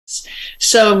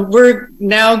So we're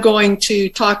now going to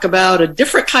talk about a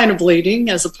different kind of bleeding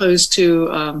as opposed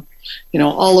to,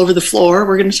 all over the floor.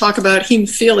 We're going to talk about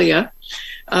hemophilia.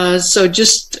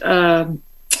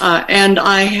 And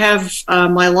I have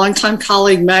my longtime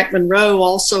colleague, Mac Monroe,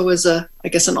 also is an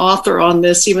author on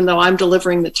this, even though I'm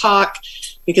delivering the talk,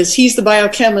 because he's the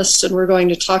biochemist, and we're going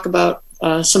to talk about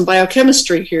some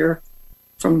biochemistry here.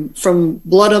 From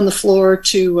blood on the floor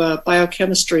to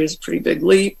biochemistry is a pretty big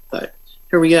leap, but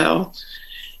here we go.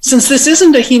 Since this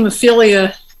isn't a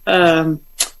hemophilia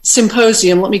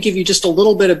symposium, let me give you just a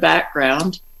little bit of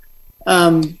background.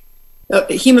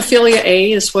 Hemophilia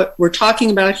A is what we're talking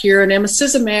about here, and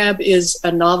Emicizumab is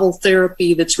a novel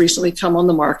therapy that's recently come on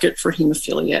the market for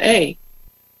hemophilia A.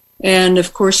 And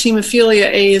of course, hemophilia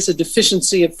A is a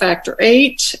deficiency of factor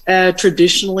VIII,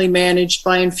 traditionally managed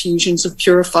by infusions of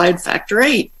purified factor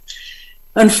VIII.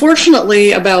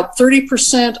 Unfortunately, about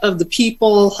 30% of the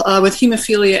people with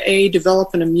hemophilia A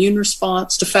develop an immune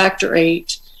response to factor VIII.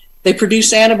 They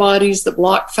produce antibodies that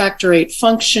block factor VIII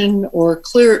function or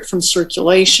clear it from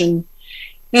circulation,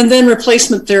 and then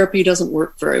replacement therapy doesn't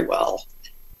work very well.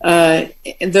 And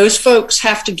those folks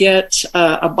have to get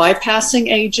a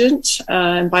bypassing agent,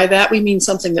 and by that we mean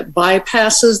something that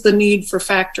bypasses the need for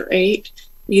factor VIII,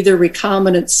 either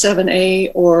recombinant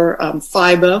 7A or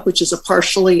FIBA, which is a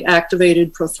partially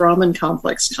activated prothrombin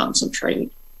complex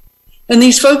concentrate. And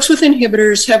these folks with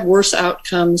inhibitors have worse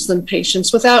outcomes than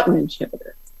patients without an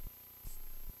inhibitor.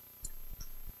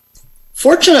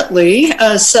 Fortunately,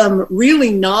 some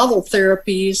really novel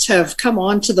therapies have come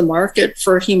onto the market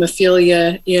for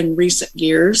hemophilia in recent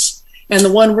years, and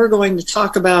the one we're going to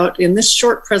talk about in this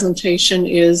short presentation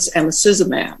is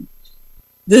Emicizumab.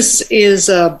 This is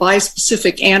a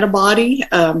bispecific antibody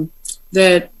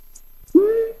that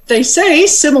they say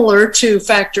similar to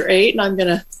factor VIII, and I'm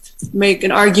going to make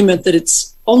an argument that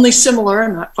it's only similar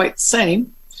and not quite the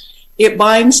same. It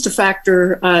binds to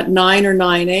factor 9 or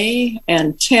 9A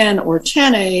and 10 or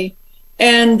 10A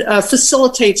and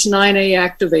facilitates 9A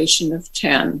activation of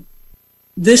 10.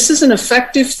 This is an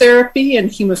effective therapy in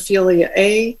hemophilia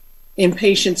A in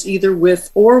patients either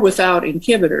with or without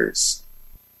inhibitors.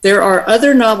 There are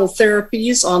other novel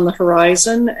therapies on the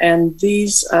horizon, and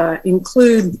these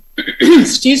include,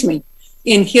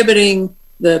 inhibiting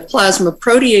the plasma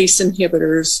protease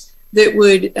inhibitors that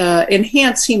would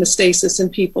enhance hemostasis in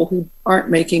people who aren't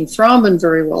making thrombin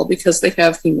very well because they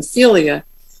have hemophilia,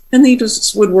 and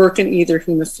these would work in either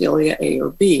hemophilia A or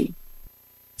B.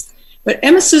 But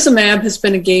Emicizumab has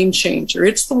been a game changer.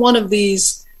 It's the one of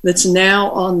these that's now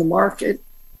on the market.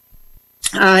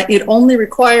 It only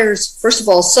requires, first of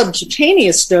all,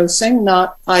 subcutaneous dosing,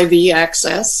 not IV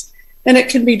access, and it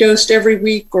can be dosed every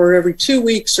week or every 2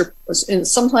 weeks, or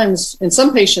sometimes in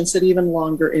some patients at even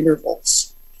longer intervals.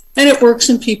 And it works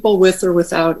in people with or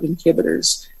without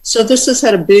inhibitors. So this has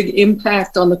had a big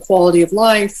impact on the quality of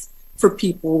life for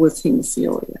people with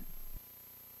hemophilia.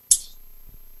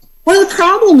 One of the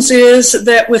problems is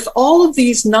that with all of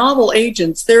these novel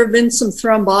agents, there have been some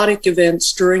thrombotic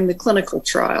events during the clinical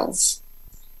trials.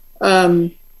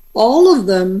 All of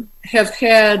them have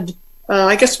had,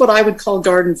 what I would call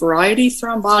garden variety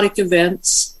thrombotic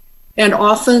events. And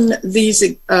often these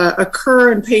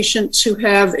occur in patients who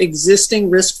have existing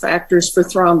risk factors for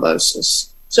thrombosis.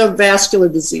 So vascular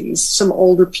disease, some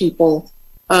older people,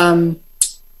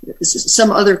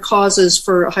 some other causes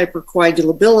for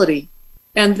hypercoagulability.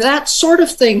 And that sort of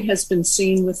thing has been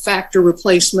seen with factor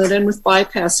replacement and with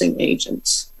bypassing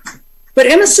agents. But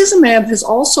Emicizumab has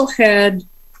also had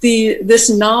this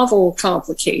novel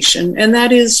complication, and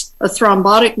that is a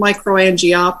thrombotic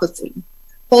microangiopathy.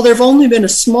 While there have only been a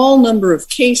small number of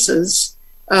cases,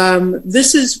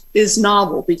 this is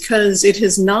novel because it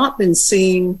has not been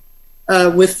seen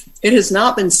with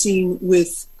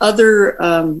other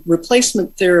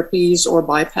replacement therapies or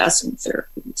bypassing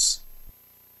therapies.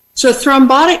 So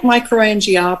thrombotic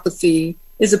microangiopathy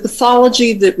is a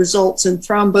pathology that results in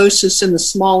thrombosis in the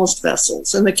smallest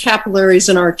vessels, in the capillaries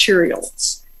and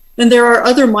arterioles. And there are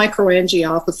other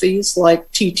microangiopathies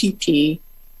like TTP,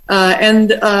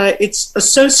 and it's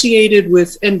associated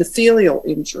with endothelial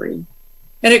injury.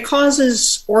 And it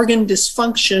causes organ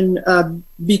dysfunction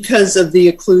because of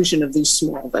the occlusion of these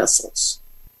small vessels.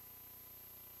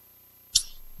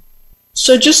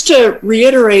 So just to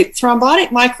reiterate, thrombotic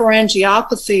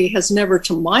microangiopathy has never,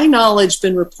 to my knowledge,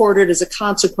 been reported as a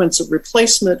consequence of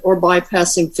replacement or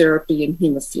bypassing therapy in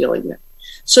hemophilia.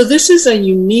 So this is a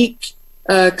unique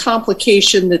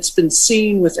complication that's been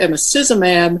seen with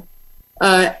Emicizumab,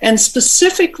 and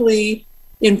specifically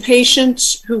in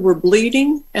patients who were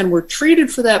bleeding and were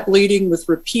treated for that bleeding with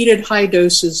repeated high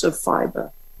doses of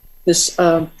FIBA. this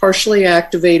partially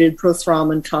activated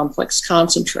prothrombin complex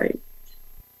concentrate.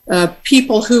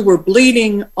 People who were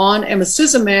bleeding on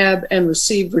emicizumab and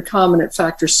received recombinant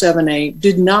factor VIIa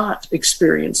did not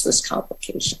experience this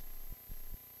complication.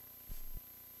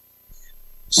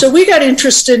 So we got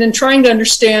interested in trying to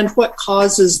understand what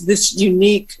causes this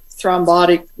unique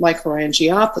thrombotic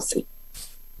microangiopathy.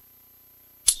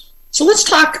 So let's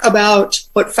talk about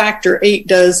what factor VIII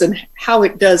does and how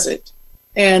it does it,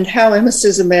 and how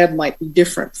emicizumab might be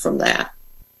different from that.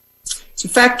 So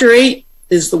factor VIII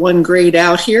is the one grayed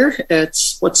out here.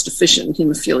 It's what's deficient in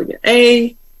hemophilia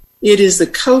A. It is the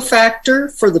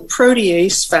cofactor for the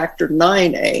protease factor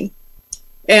IXA.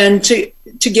 And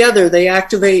together they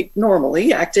activate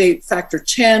factor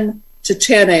 10 to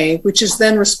 10A, which is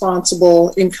then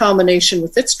responsible in combination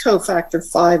with its cofactor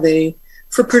 5A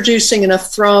for producing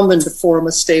enough thrombin to form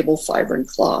a stable fibrin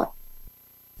clot.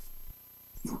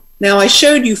 Now, I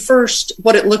showed you first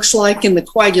what it looks like in the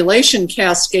coagulation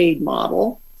cascade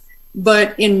model,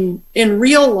 but in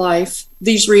real life,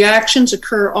 these reactions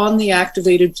occur on the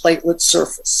activated platelet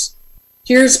surface.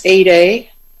 Here's 8A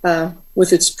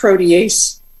with its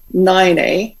protease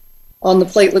 9A on the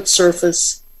platelet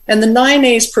surface, and the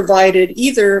 9A is provided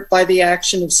either by the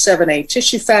action of 7A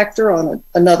tissue factor on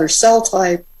another cell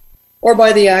type, or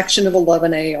by the action of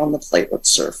 11A on the platelet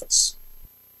surface.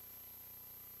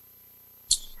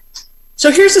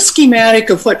 So here's a schematic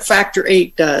of what factor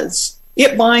VIII does.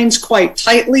 It binds quite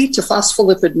tightly to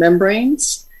phospholipid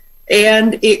membranes,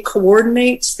 and it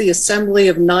coordinates the assembly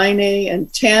of 9A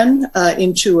and 10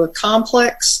 into a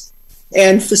complex,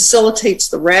 and facilitates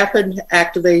the rapid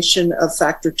activation of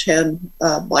factor 10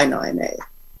 by 9A.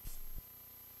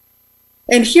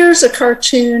 And here's a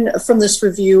cartoon from this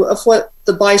review of what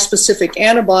the bispecific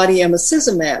antibody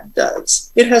emicizumab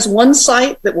does. It has one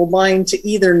site that will bind to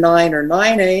either 9 or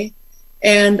 9A,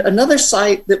 and another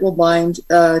site that will bind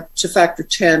to factor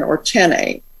 10 or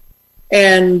 10A.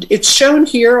 And it's shown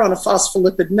here on a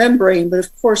phospholipid membrane, but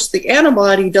of course the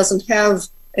antibody doesn't have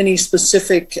any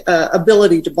specific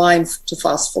ability to bind to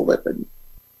phospholipid.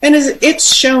 And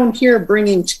it's shown here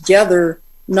bringing together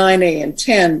 9A and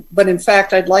 10, but in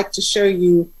fact, I'd like to show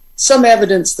you some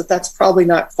evidence that that's probably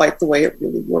not quite the way it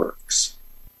really works.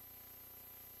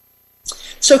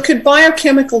 So could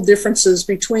biochemical differences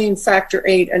between factor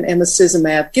VIII and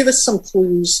emicizumab give us some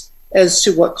clues as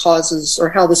to what causes or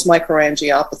how this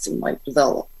microangiopathy might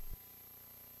develop?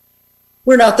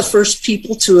 We're not the first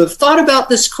people to have thought about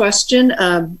this question.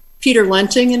 Peter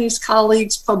Lenting and his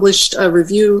colleagues published a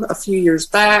review a few years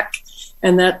back,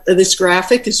 and this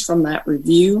graphic is from that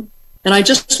review. And I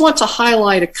just want to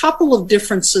highlight a couple of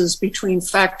differences between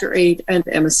factor VIII and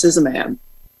emicizumab.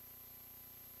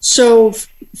 So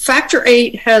factor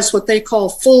VIII has what they call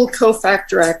full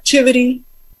cofactor activity.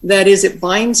 That is, it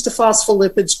binds to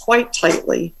phospholipids quite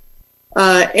tightly,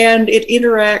 and it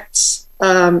interacts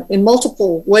in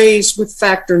multiple ways with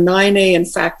factor 9A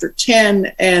and factor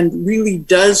 10, and really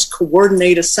does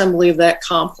coordinate assembly of that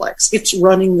complex. It's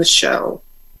running the show.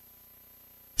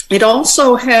 It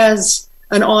also has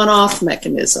an on-off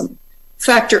mechanism.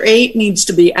 Factor VIII needs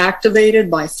to be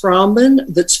activated by thrombin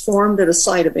that's formed at a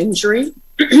site of injury.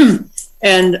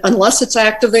 And unless it's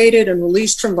activated and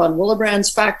released from von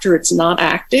Willebrand's factor, it's not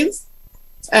active.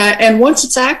 And once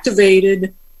it's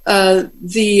activated,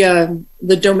 the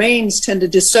domains tend to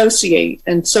dissociate,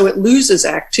 and so it loses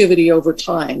activity over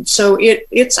time. So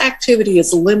its activity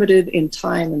is limited in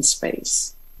time and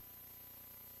space.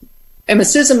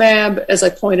 Emicizumab, as I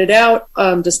pointed out,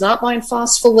 does not bind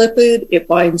phospholipid. It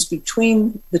binds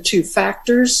between the two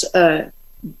factors,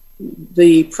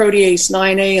 the protease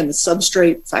 9A and the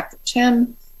substrate factor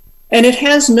 10, and it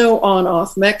has no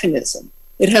on-off mechanism.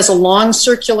 It has a long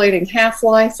circulating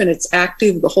half-life, and it's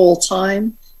active the whole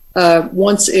time.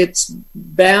 Once it's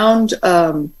bound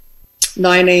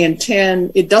 9A and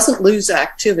 10, it doesn't lose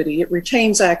activity. It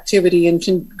retains activity and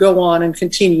can go on and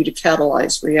continue to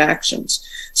catalyze reactions.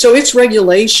 So its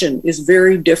regulation is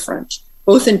very different,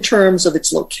 both in terms of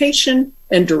its location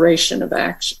and duration of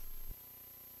action.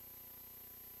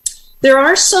 There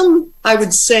are some, I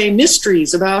would say,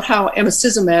 mysteries about how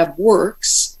emicizumab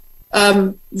works.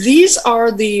 These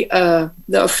are the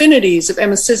affinities of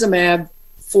emicizumab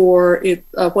for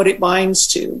what it binds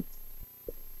to.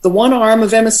 The one arm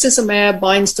of emicizumab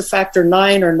binds to factor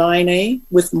 9 or 9A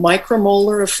with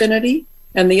micromolar affinity,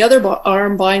 and the other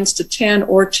arm binds to 10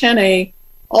 or 10A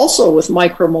also with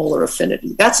micromolar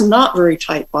affinity. That's not very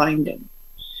tight binding.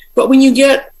 But when you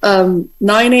get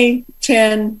 9A,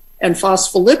 10, and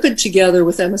phospholipid together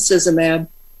with emicizumab,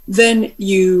 then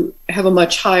you have a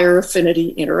much higher affinity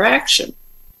interaction.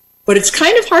 But it's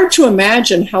kind of hard to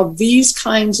imagine how these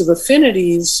kinds of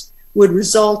affinities would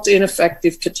result in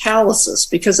effective catalysis,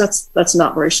 because that's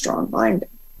not very strong binding.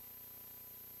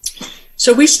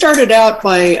 So we started out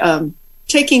by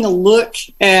taking a look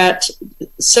at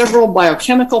several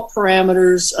biochemical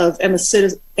parameters of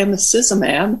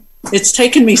emicizumab. It's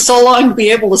taken me so long to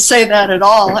be able to say that at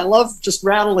all. I love just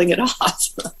rattling it off.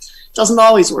 Doesn't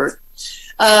always work.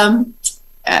 And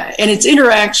its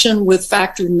interaction with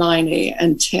factor 9A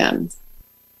and 10.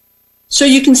 So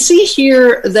you can see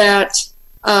here that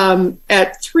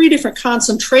at 3 different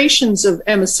concentrations of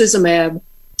emicizumab,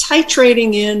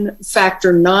 titrating in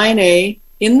factor 9A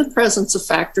in the presence of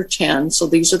factor 10, so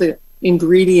these are the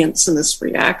ingredients in this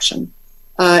reaction,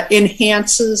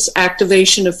 enhances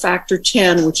activation of factor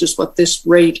 10, which is what this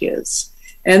rate is.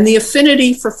 And the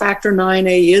affinity for factor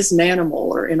 9A is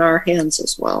nanomolar in our hands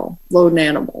as well, low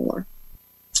nanomolar.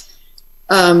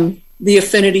 The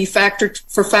affinity factor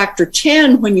for factor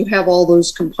 10, when you have all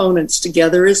those components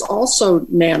together, is also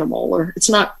nanomolar. It's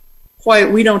not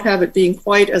quite, we don't have it being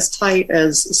quite as tight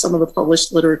as some of the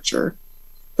published literature.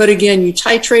 But again, you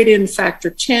titrate in factor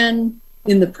 10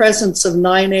 in the presence of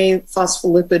 9A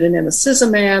phospholipid and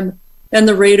emicizumab, and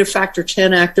the rate of factor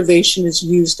 10 activation is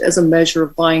used as a measure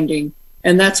of binding,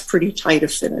 and that's pretty tight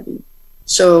affinity.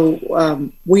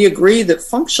 So we agree that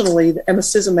functionally the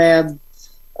emicizumab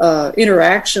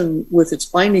interaction with its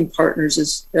binding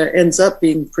partners ends up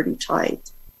being pretty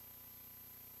tight.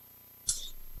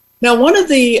 Now, one of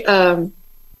the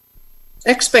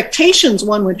expectations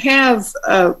one would have,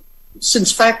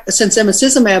 since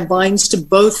emicizumab binds to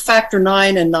both factor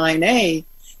 9 and 9A,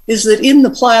 is that in the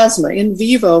plasma, in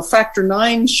vivo, factor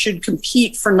 9 should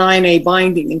compete for 9A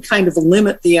binding and kind of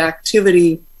limit the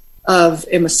activity of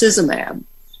emicizumab.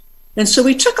 And so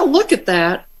we took a look at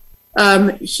that.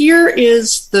 Here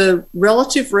is the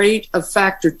relative rate of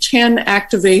factor 10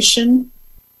 activation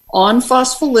on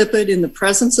phospholipid in the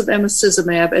presence of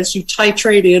emicizumab as you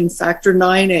titrate in factor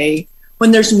 9A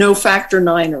when there's no factor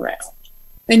 9 around.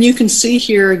 And you can see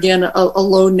here again a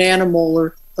low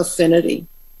nanomolar affinity.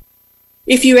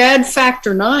 If you add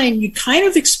factor 9, you kind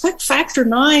of expect factor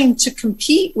 9 to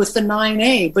compete with the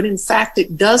 9A, but in fact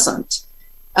it doesn't.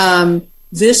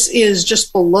 This is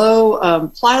just below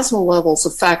plasma levels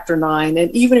of factor 9,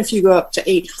 and even if you go up to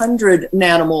 800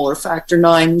 nanomolar factor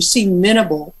 9, you see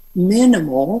minimal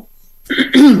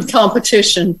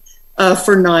competition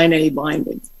for 9A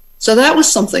binding. So that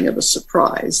was something of a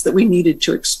surprise that we needed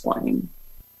to explain.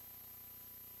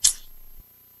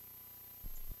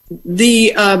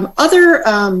 The other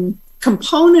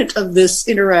component of this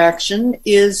interaction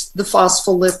is the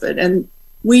phospholipid, and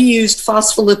we used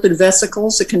phospholipid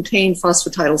vesicles that contain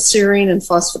phosphatidylserine and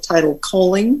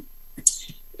phosphatidylcholine.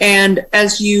 And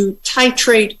as you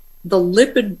titrate the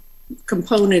lipid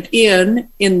component in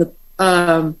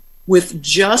the with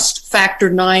just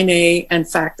factor 9A and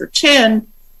factor 10,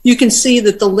 you can see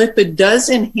that the lipid does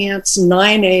enhance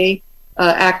 9A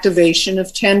activation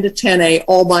of 10 to 10A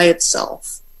all by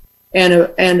itself.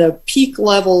 And a peak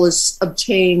level is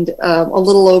obtained a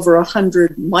little over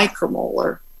 100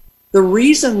 micromolar. The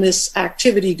reason this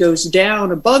activity goes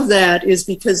down above that is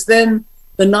because then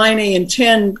the 9A and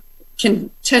 10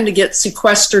 can tend to get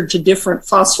sequestered to different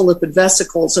phospholipid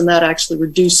vesicles, and that actually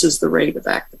reduces the rate of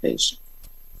activation.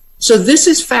 So this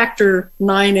is factor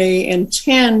 9A and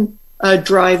 10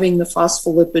 driving the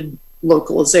phospholipid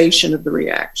localization of the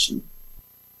reaction.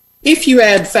 If you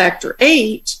add factor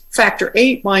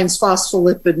 8 binds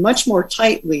phospholipid much more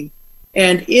tightly,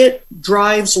 and it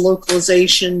drives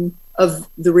localization of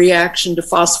the reaction to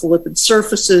phospholipid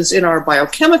surfaces in our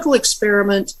biochemical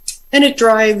experiment, and it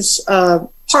drives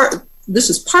this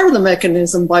is part of the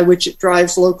mechanism by which it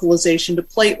drives localization to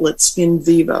platelets in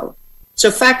vivo.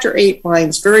 So factor 8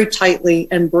 binds very tightly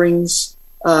and brings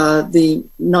the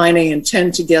 9A and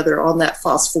 10 together on that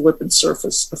phospholipid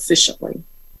surface efficiently.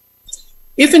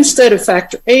 If instead of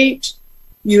factor 8,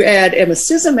 you add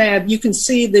emicizumab, you can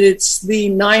see that it's the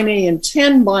 9A and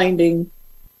 10 binding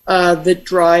that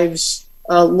drives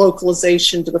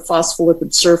localization to the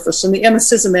phospholipid surface, and the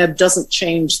emicizumab doesn't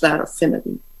change that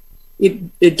affinity.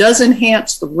 It does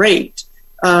enhance the rate,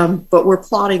 but we're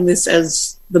plotting this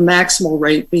as the maximal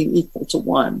rate being equal to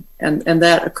 1, and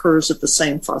that occurs at the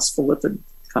same phospholipid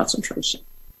concentration.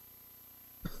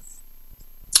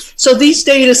 So these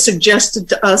data suggested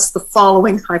to us the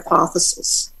following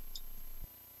hypothesis.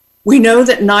 We know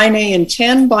that 9A and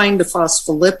 10 bind to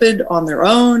phospholipid on their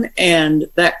own, and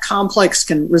that complex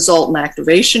can result in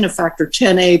activation of factor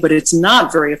 10A, but it's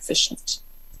not very efficient.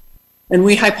 And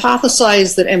we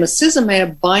hypothesize that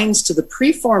emicizumab binds to the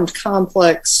preformed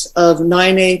complex of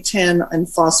 9A, 10, and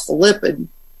phospholipid,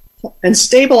 and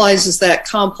stabilizes that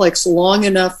complex long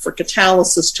enough for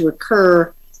catalysis to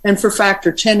occur and for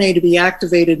factor 10A to be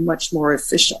activated much more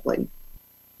efficiently.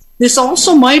 This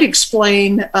also might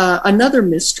explain another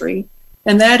mystery,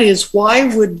 and that is,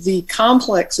 why would the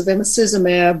complex of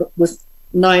emicizumab with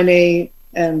 9A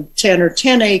and 10 or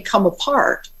 10A come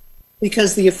apart?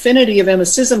 Because the affinity of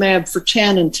emicizumab for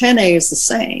 10 and 10A is the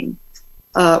same.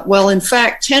 Well, in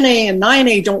fact, 10A and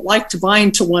 9A don't like to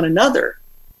bind to one another.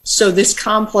 So this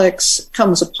complex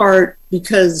comes apart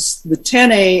because the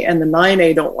 10A and the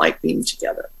 9A don't like being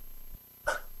together.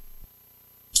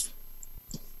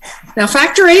 Now,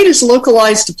 factor VIII is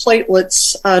localized to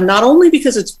platelets not only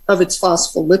because of its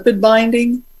phospholipid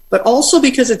binding, but also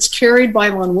because it's carried by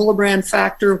von Willebrand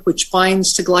factor, which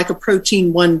binds to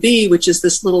glycoprotein 1b, which is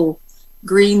this little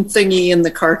green thingy in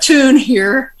the cartoon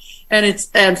here. And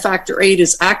factor VIII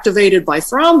is activated by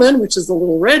thrombin, which is the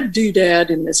little red doodad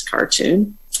in this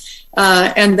cartoon.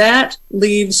 And that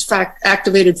leaves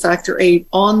activated factor VIII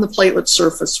on the platelet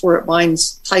surface, where it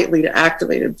binds tightly to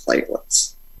activated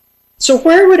platelets. So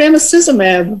where would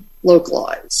emicizumab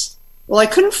localize? Well, I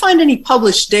couldn't find any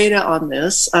published data on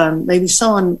this. Maybe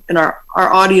someone in our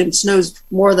audience knows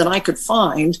more than I could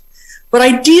find. But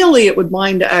ideally, it would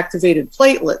bind to activated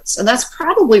platelets. And that's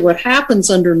probably what happens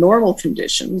under normal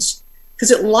conditions,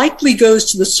 because it likely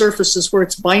goes to the surfaces where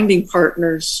its binding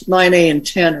partners, 9A and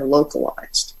 10, are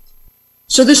localized.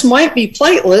 So this might be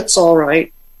platelets, all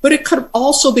right, but it could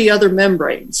also be other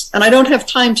membranes. And I don't have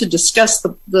time to discuss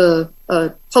the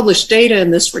published data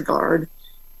in this regard,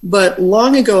 but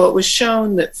long ago it was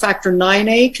shown that factor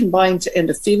 9A can bind to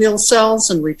endothelial cells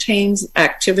and retains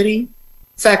activity.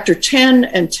 Factor 10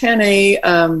 and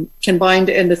 10A can bind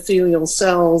to endothelial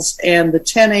cells, and the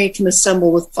 10A can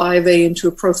assemble with 5A into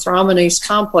a prothrombinase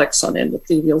complex on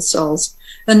endothelial cells.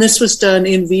 And this was done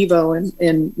in vivo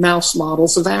in mouse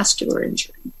models of vascular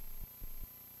injury.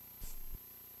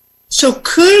 So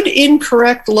could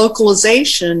incorrect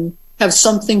localization have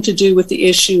something to do with the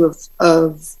issue of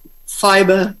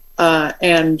FVIII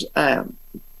and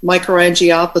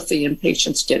microangiopathy in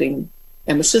patients getting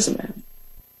emicizumab?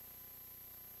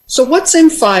 So what's in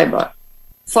FVIII?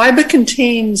 FVIII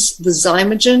contains the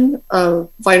zymogen of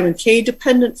vitamin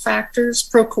K-dependent factors,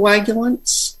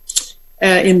 procoagulants,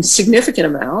 in significant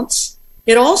amounts.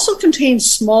 It also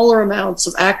contains smaller amounts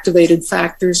of activated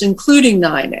factors, including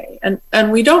 9A.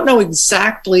 And we don't know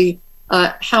exactly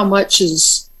how much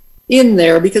is in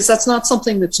there, because that's not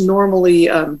something that's normally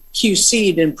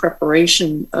QC'd in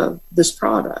preparation of this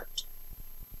product.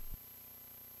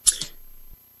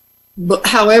 But,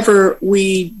 however,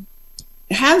 we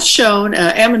have shown,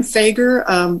 Ammon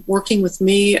Fager, working with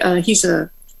me, he's a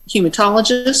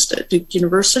hematologist at Duke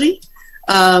University,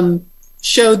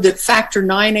 showed that factor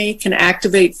 9A can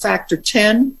activate factor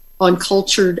 10 on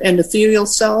cultured endothelial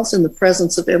cells in the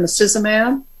presence of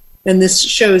emicizumab. And this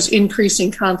shows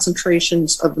increasing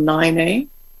concentrations of 9A.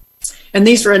 And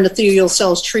these are endothelial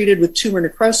cells treated with tumor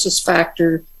necrosis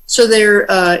factor, so they're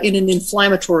in an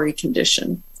inflammatory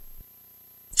condition.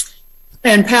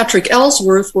 And Patrick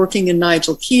Ellsworth, working in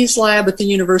Nigel Key's lab at the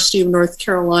University of North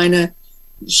Carolina,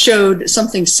 showed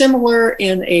something similar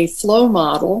in a flow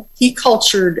model. He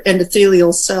cultured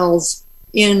endothelial cells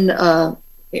in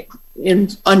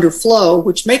under flow,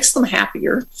 which makes them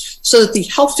happier, so that the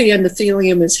healthy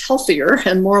endothelium is healthier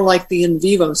and more like the in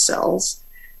vivo cells.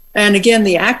 And again,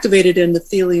 the activated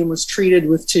endothelium was treated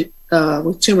with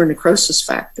tumor necrosis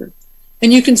factor.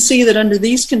 And you can see that under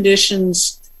these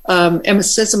conditions,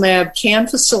 emicizumab can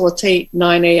facilitate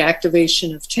 9A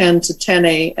activation of 10 to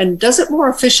 10A and does it more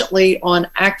efficiently on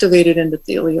activated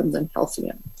endothelium than healthy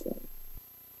endothelium.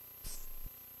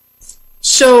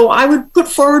 So I would put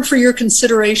forward for your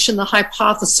consideration the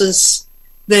hypothesis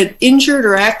that injured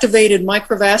or activated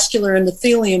microvascular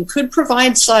endothelium could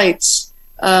provide sites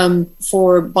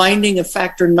for binding of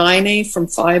factor 9A from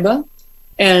FVIII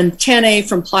and 10A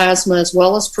from plasma, as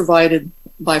well as provided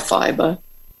by FVIII,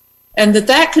 and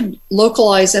that could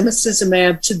localize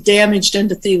emicizumab to damaged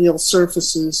endothelial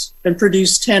surfaces and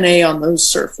produce 10A on those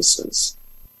surfaces.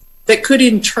 That could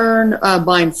in turn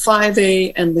bind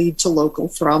 5A and lead to local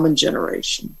thrombin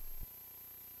generation.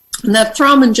 And that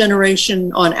thrombin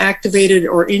generation on activated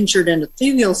or injured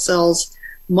endothelial cells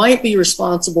might be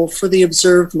responsible for the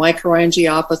observed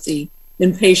microangiopathy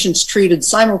in patients treated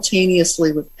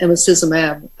simultaneously with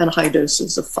emicizumab and high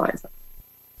doses of FVIII.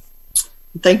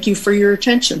 Thank you for your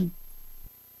attention.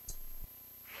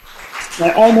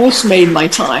 I almost made my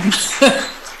time.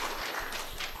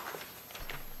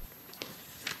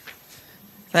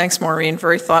 Thanks, Maureen.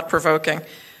 Very thought-provoking.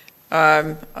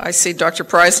 I see Dr.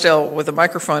 Prysdale with a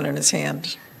microphone in his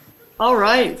hand. All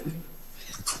right.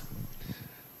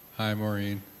 Hi,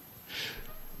 Maureen.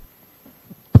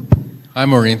 Hi,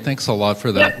 Maureen. Thanks a lot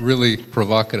for that really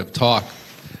provocative talk.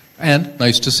 And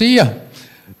nice to see you.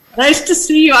 Nice to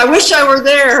see you. I wish I were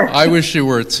there. I wish you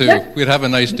were too. We'd have a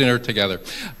nice dinner together.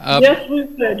 Yes, we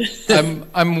would.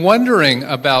 I'm wondering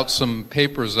about some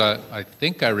papers that I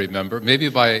think I remember, maybe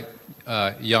by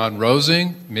Jan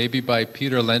Rosing, maybe by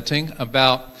Peter Lenting,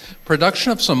 about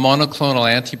production of some monoclonal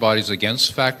antibodies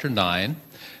against factor IX,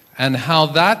 and how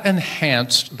that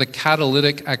enhanced the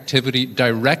catalytic activity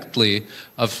directly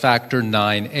of factor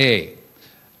IXA,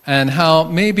 and how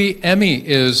maybe EMI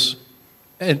is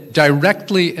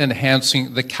directly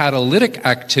enhancing the catalytic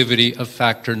activity of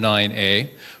factor IXA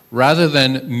rather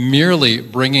than merely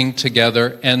bringing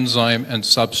together enzyme and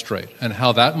substrate, and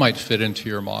how that might fit into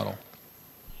your model.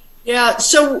 Yeah,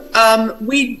 so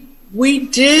we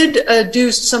did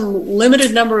do some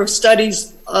limited number of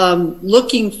studies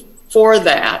looking for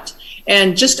that,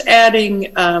 and just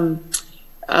adding the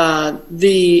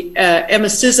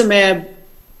emicizumab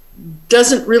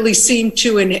doesn't really seem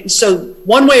to, so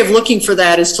one way of looking for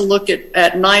that is to look at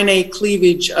 9A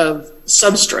cleavage of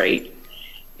substrate,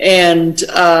 and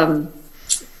that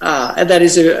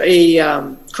is a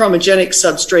chromogenic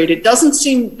substrate. It doesn't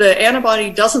seem, the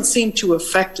antibody doesn't seem to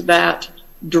affect that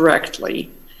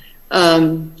directly.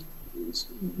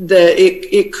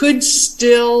 It could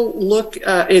still look,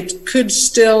 it could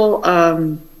still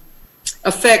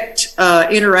affect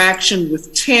interaction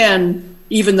with 10,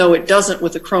 even though it doesn't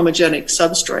with a chromogenic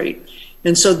substrate.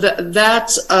 And so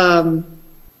that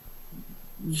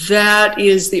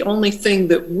is the only thing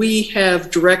that we have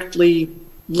directly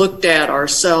looked at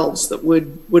ourselves that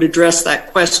would address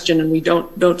that question, and we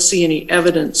don't see any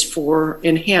evidence for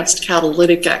enhanced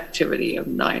catalytic activity of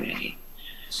 9A.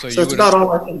 So that's about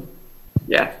all I can,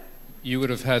 yeah. You would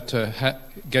have had to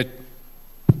get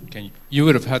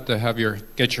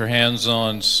your hands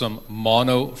on some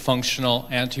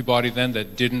monofunctional antibody then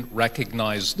that didn't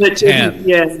recognize the 10.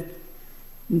 Yeah.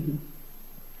 Mm-hmm.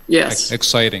 Yes.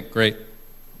 Exciting. Great.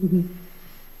 Mm-hmm.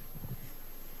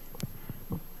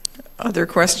 Other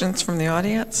questions from the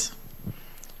audience?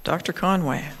 Dr.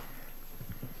 Conway.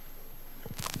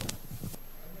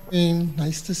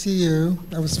 Nice to see you.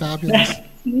 That was fabulous.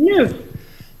 Yeah.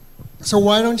 So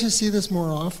why don't you see this more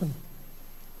often?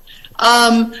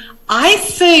 I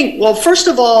think, well, first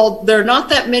of all, there are not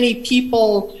that many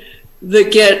people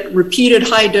that get repeated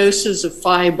high doses of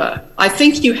FIBA. I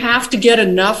think you have to get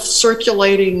enough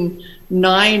circulating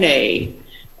 9A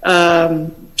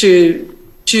to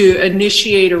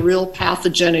initiate a real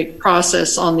pathogenic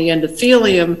process on the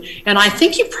endothelium. And I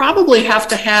think you probably have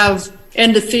to have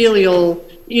endothelial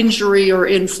injury or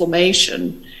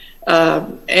inflammation.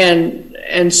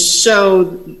 And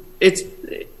so it's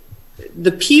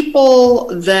the people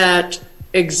that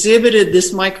exhibited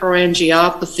this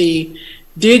microangiopathy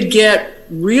did get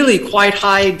really quite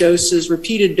high doses,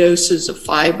 repeated doses of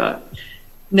FIBA.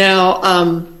 Now,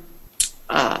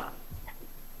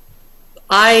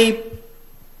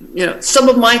 some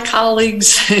of my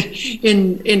colleagues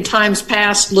in times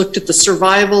past looked at the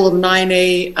survival of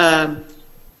 9A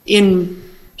in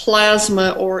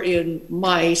plasma or in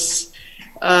mice.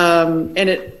 And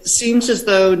it seems as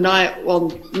though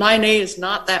 9A is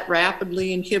not that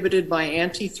rapidly inhibited by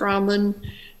antithrombin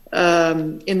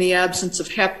in the absence of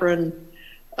heparin.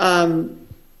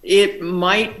 It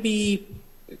might be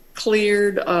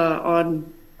cleared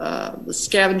on the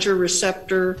scavenger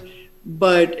receptor,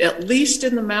 but at least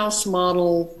in the mouse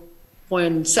model,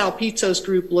 when Salpizzo's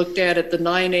group looked at it, the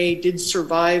 9A did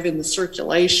survive in the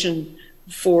circulation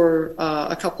for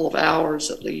a couple of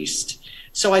hours at least.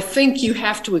 So I think you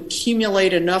have to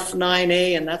accumulate enough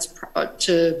 9A, and that's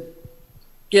to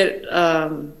get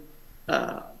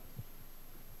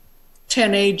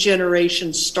 10A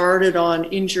generation started on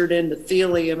injured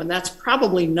endothelium, and that's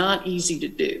probably not easy to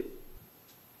do.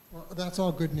 Well, that's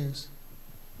all good news.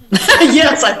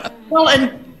 Yes. And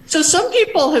so some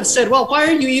people have said, well, why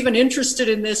are you even interested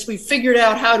in this? We figured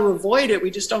out how to avoid it.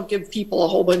 We just don't give people a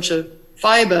whole bunch of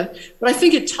FIBA. But I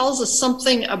think it tells us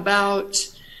something about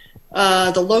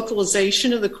the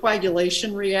localization of the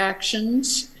coagulation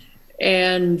reactions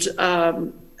and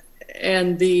the,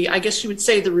 I guess you would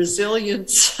say, the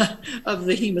resilience of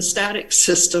the hemostatic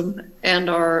system and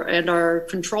our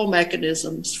control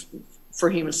mechanisms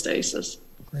for hemostasis.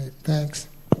 Great, thanks.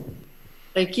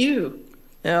 Thank you.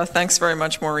 Yeah, thanks very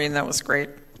much, Maureen. That was great.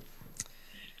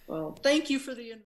 Well, thank you for the